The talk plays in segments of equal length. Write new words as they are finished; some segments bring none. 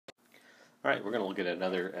Alright, we're going to look at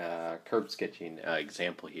another curve sketching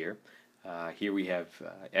example here. Here we have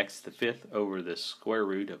x to the fifth over the square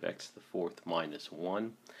root of x to the fourth minus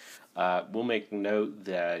 1. We'll make note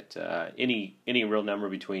that any real number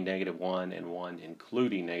between -1 and 1,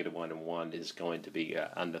 including -1 and 1, is going to be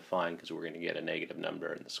undefined because we're going to get a negative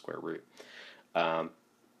number in the square root.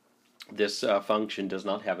 This function does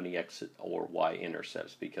not have any x or y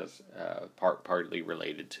intercepts because partly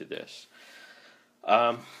related to this.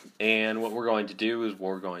 And what we're going to do is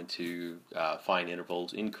we're going to find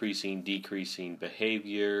intervals, increasing, decreasing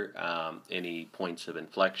behavior, any points of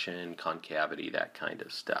inflection, concavity, that kind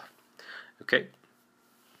of stuff. Okay,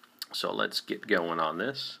 so let's get going on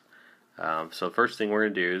this. So the first thing we're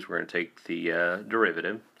going to do is we're going to take the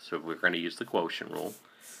derivative. So we're going to use the quotient rule.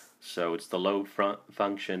 So it's the load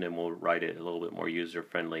function, and we'll write it a little bit more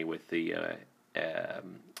user-friendly with the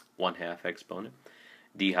 1/2 exponent.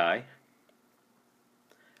 D high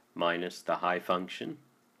minus the high function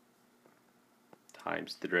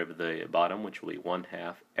times the derivative of the bottom, which will be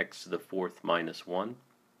 1/2 x to the fourth minus 1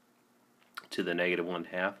 to the negative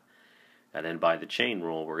 1/2. And then by the chain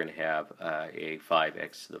rule, we're going to have a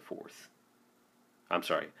 5x to the fourth. I'm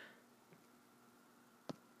sorry,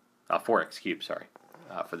 4x cubed, sorry,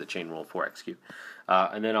 for the chain rule, 4x cubed.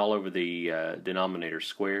 And then all over the denominator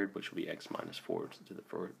squared, which will be x minus 4 to the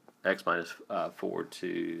fourth, x minus 4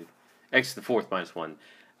 to x to the fourth minus 1.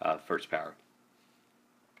 First power.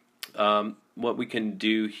 What we can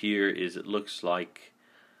do here is it looks like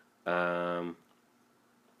the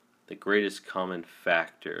greatest common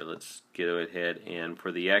factor. Let's go ahead, and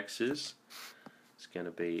for the x's, it's going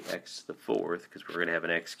to be x to the fourth because we're going to have an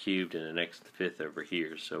x cubed and an x to the fifth over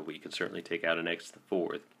here, so we can certainly take out an x to the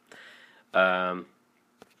fourth. And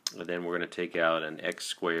then we're going to take out an x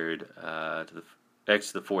squared to the x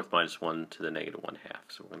to the fourth minus 1 to the negative 1/2.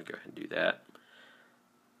 So we're going to go ahead and do that.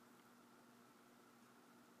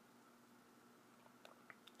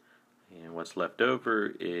 And what's left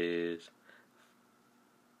over is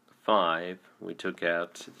 5. We took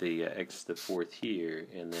out the x to the fourth here,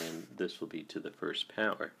 and then this will be to the first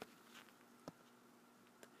power.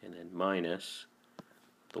 And then minus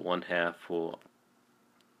the 1/2 will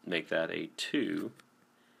make that a 2.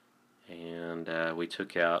 And we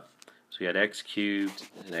took out, so we had x cubed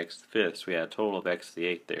and x to the fifth, so we had a total of x to the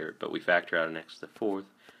eighth there, but we factor out an x to the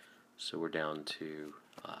fourth, so we're down to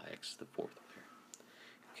x to the fourth there.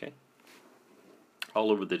 Okay. All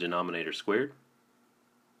over the denominator squared,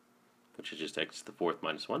 which is just x to the fourth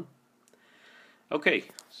minus 1. Okay,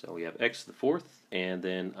 so we have x to the fourth, and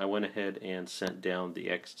then I went ahead and sent down the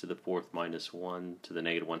x to the fourth minus 1 to the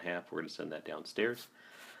negative 1/2. We're going to send that downstairs.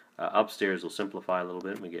 Upstairs we'll simplify a little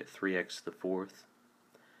bit, and we get 3x to the fourth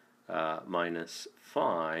minus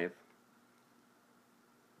 5.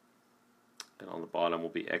 And on the bottom will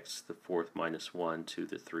be x to the fourth minus 1 to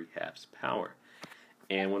the 3/2 power.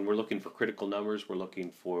 And when we're looking for critical numbers, we're looking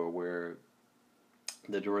for where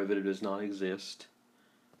the derivative does not exist,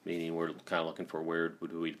 meaning we're kind of looking for where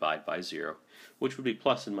would we divide by 0, which would be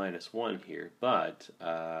plus and minus 1 here, but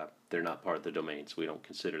they're not part of the domain, so we don't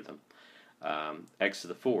consider them. X to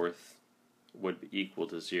the fourth would be equal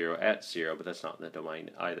to 0 at 0, but that's not in the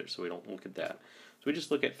domain either, so we don't look at that. So we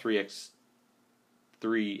just look at 3x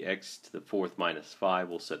to the fourth minus 5.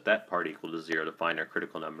 We'll set that part equal to 0 to find our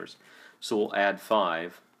critical numbers. So we'll add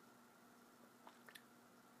 5,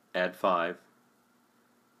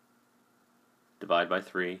 divide by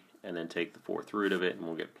 3, and then take the fourth root of it, and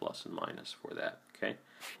we'll get plus and minus for that. Okay,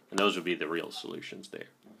 and those would be the real solutions there.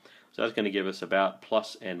 So that's going to give us about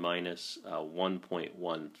plus and minus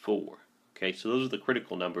 1.14. Okay, so those are the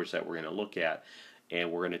critical numbers that we're going to look at,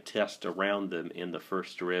 and we're going to test around them in the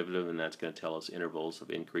first derivative, and that's going to tell us intervals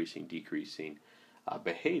of increasing, decreasing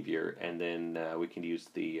behavior, and then we can use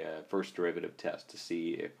the first derivative test to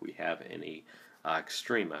see if we have any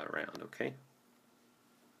extrema around. Okay,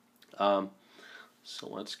 so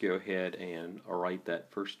let's go ahead and write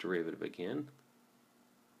that first derivative again.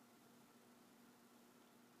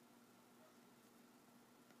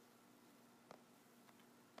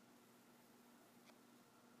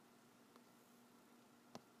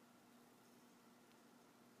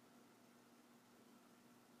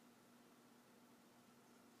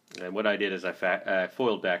 And what I did is I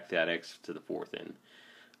foiled back that x to the fourth in.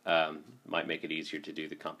 Might make it easier to do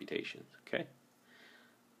the computations. Okay.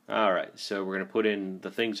 Alright, so we're going to put in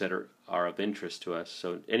the things that are of interest to us.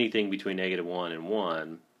 So anything between -1 and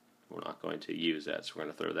 1, we're not going to use that, so we're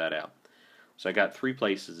going to throw that out. So I got 3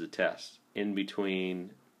 places to test. In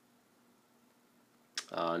between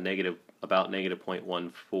about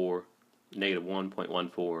 -0.14,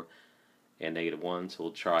 -1.14, and -1, so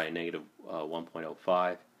we'll try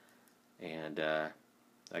 -1.05. and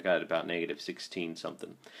I got about negative 16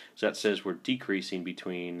 something. So that says we're decreasing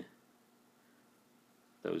between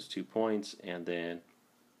those 2 points, and then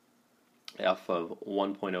f of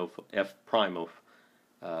 1.0, f prime of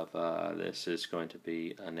this is going to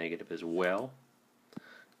be a negative as well.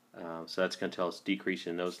 So that's going to tell us decrease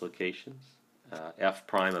in those locations. F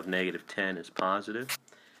prime of negative 10 is positive,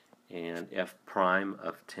 and f prime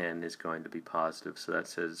of 10 is going to be positive. So that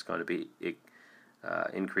says it's going to be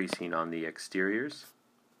increasing on the exteriors.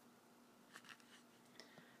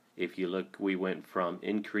 If you look, we went from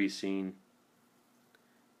increasing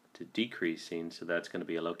to decreasing, so that's going to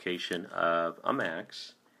be a location of a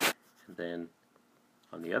max. And then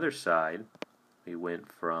on the other side, we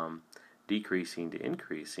went from decreasing to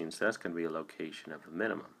increasing, so that's going to be a location of a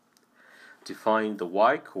minimum. To find the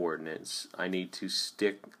y coordinates, I need to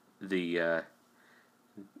stick the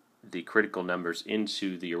critical numbers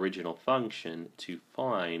into the original function to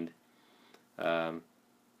find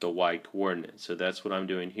the y coordinates. So that's what I'm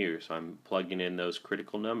doing here. So I'm plugging in those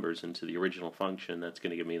critical numbers into the original function. That's going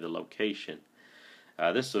to give me the location.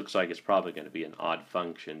 This looks like it's probably going to be an odd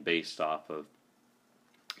function based off of,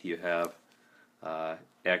 you have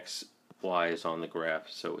x, y is on the graph,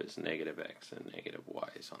 so is negative x, and negative y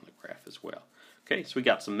is on the graph as well. Okay, so we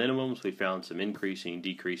got some minimums, we found some increasing,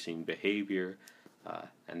 decreasing behavior,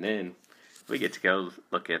 and then we get to go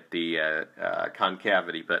look at the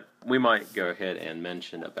concavity, but we might go ahead and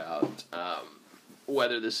mention about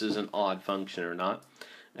whether this is an odd function or not.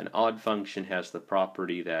 An odd function has the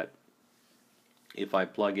property that if I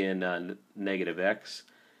plug in negative x,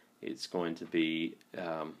 it's going to be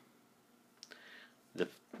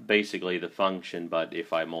basically the function, but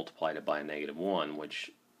if I multiplied it by a negative 1, which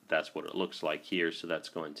that's what it looks like here, so that's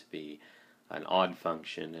going to be an odd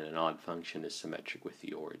function, and an odd function is symmetric with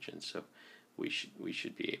the origin, so we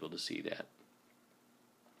should be able to see that.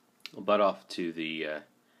 But off to the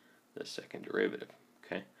second derivative.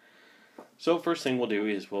 Okay, so first thing we'll do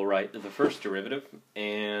is we'll write the first derivative,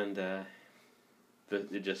 and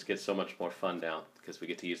it just gets so much more fun now because we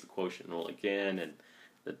get to use the quotient rule again, and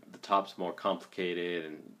the top's more complicated,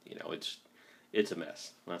 and you know it's a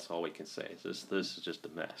mess. That's all we can say. This is just a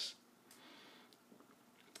mess.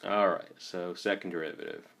 All right, so second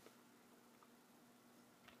derivative.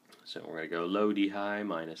 So we're going to go low d high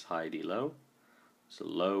minus high d low. So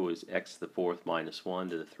low is x to the fourth minus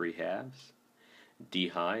 1 to the 3 halves. D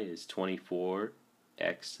high is 24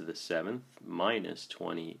 x to the 7th minus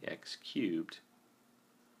 20x cubed.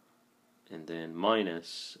 And then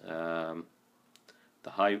minus the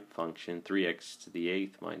high function, 3x to the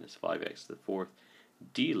 8th minus 5x to the 4th.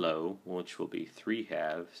 D low, which will be 3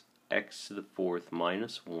 halves, x to the 4th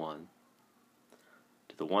minus 1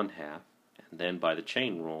 to the 1 half. And then by the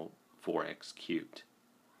chain rule, 4x cubed.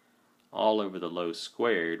 All over the low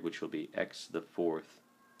squared, which will be x to the 4th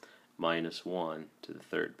minus 1 to the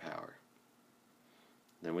 3rd power.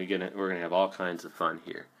 Then we're gonna have all kinds of fun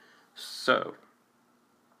here. So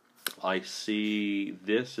I see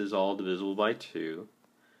this is all divisible by 2.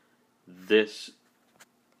 This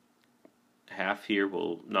half here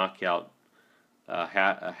will knock out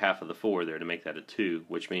half of the 4 there to make that a 2,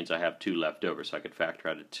 which means I have 2 left over, so I could factor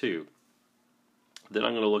out a 2. Then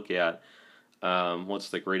I'm going to look at what's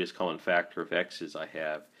the greatest common factor of x's I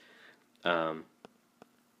have, and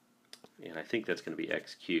I think that's going to be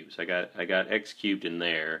x cubed. So I got x cubed in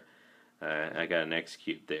there. I got an x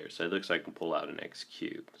cubed there, so it looks like I can pull out an x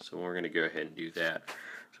cubed. So we're going to go ahead and do that.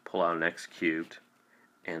 So pull out an x cubed,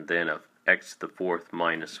 and then of x to the 4th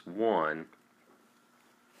minus 1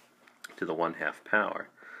 to the 1 half power.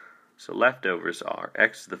 So leftovers are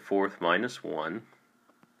x to the 4th minus 1,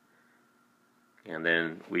 and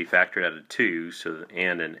then we factored out a 2, so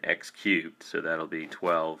and an x cubed, so that'll be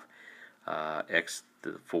 12 x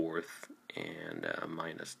to the 4th and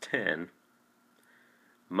minus 10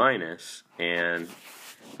 minus, and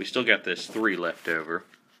we still got this 3 left over,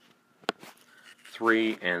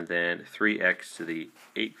 3 and then 3x to the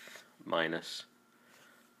 8th minus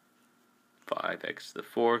 5x to the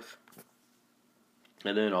 4th,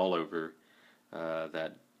 and then all over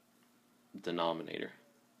that denominator.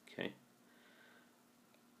 Okay.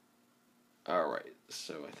 Alright,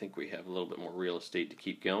 so I think we have a little bit more real estate to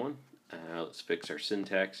keep going. Let's fix our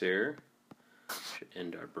syntax error. Should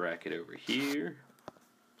end our bracket over here.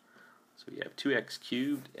 So we have 2x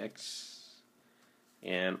cubed, x,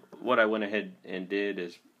 and what I went ahead and did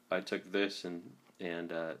is I took this and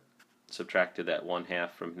subtracted that 1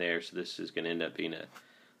 half from there, so this is going to end up being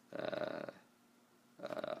a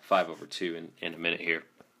 5 over 2 in a minute here.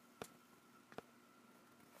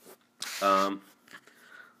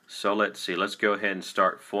 So let's see, let's go ahead and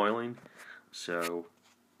start foiling. So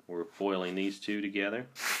we're FOILing these two together.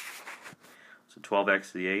 So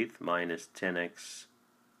 12x to the 8th minus 10x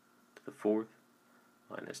to the 4th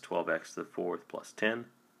minus 12x to the 4th plus 10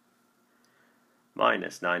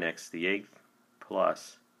 minus 9x to the 8th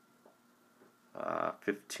plus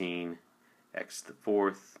 15x to the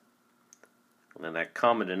 4th. And then that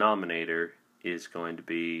common denominator is going to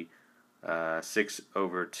be 6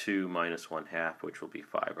 over 2 minus 1/2, which will be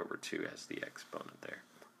 5 over 2 as the exponent there.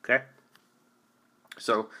 Okay?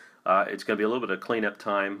 So it's going to be a little bit of cleanup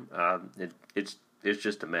time. It's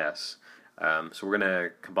just a mess. So we're going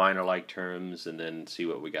to combine our like terms and then see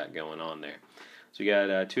what we got going on there. So we got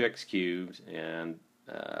 2x cubed and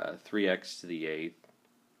 3x to the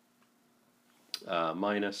 8th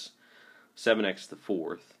minus 7x to the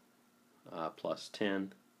 4th plus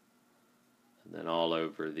 10. And then all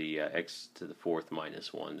over the x to the 4th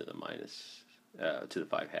minus 1 to the to the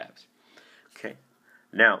 5/2. Okay.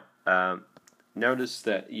 Now notice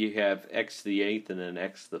that you have x to the 8th and then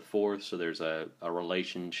x to the 4th, so there's a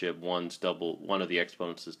relationship. One of the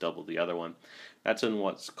exponents is double the other one. That's in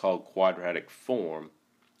what's called quadratic form,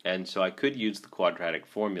 and so I could use the quadratic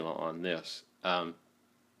formula on this.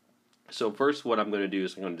 So first, what I'm going to do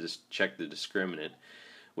is I'm going to just check the discriminant,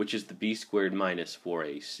 which is the b squared minus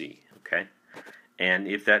 4ac. Okay. And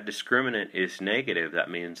if that discriminant is negative, that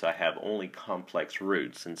means I have only complex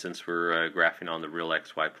roots. And since we're graphing on the real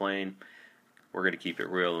xy plane, we're going to keep it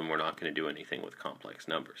real and we're not going to do anything with complex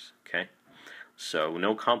numbers. Okay? So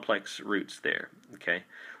no complex roots there. Okay?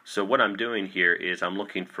 So what I'm doing here is I'm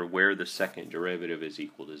looking for where the second derivative is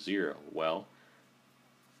equal to 0. Well,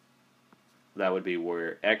 that would be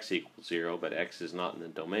where x equals 0, but x is not in the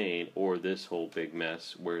domain, or this whole big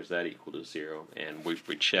mess, where is that equal to 0? And we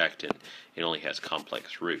checked, and it only has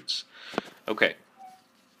complex roots. Okay,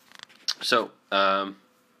 so now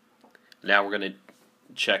we're going to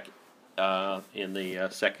check in the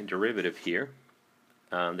second derivative here.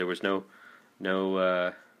 There was no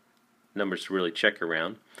numbers to really check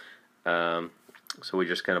around, so we're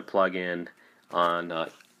just going to plug in on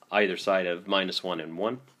either side of minus 1 and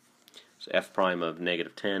 1. So f prime of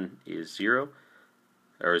negative 10 is 0,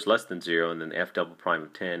 or is less than 0, and then f double prime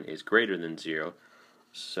of 10 is greater than 0.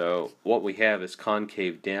 So what we have is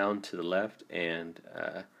concave down to the left and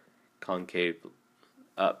concave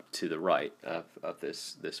up to the right of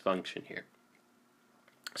this function here.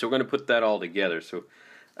 So we're going to put that all together. So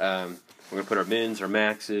we're going to put our mins, our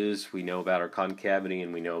maxes, we know about our concavity,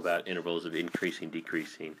 and we know about intervals of increasing,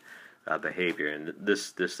 decreasing behavior. And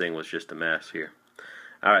this thing was just a mess here.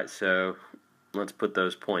 Alright, so let's put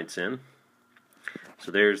those points in.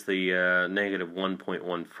 So there's the negative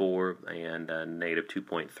 1.14 and negative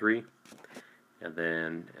 2.3. And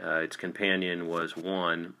then its companion was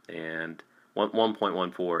 1 and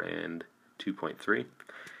 1.14 and 2.3.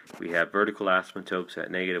 We have vertical asymptotes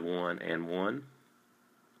at negative 1 and 1.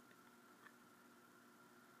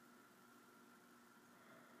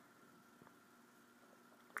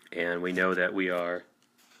 And we know that we are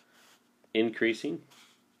increasing,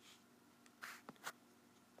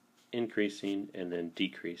 and then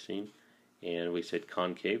decreasing, and we said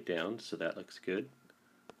concave down, so that looks good.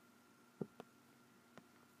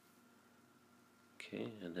 Okay,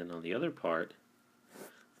 and then on the other part,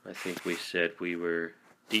 I think we said we were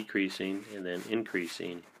decreasing and then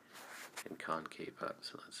increasing and concave up.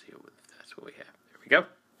 So let's see if that's what we have. There we go.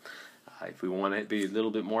 If we want to be a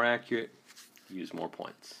little bit more accurate, use more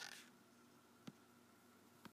points.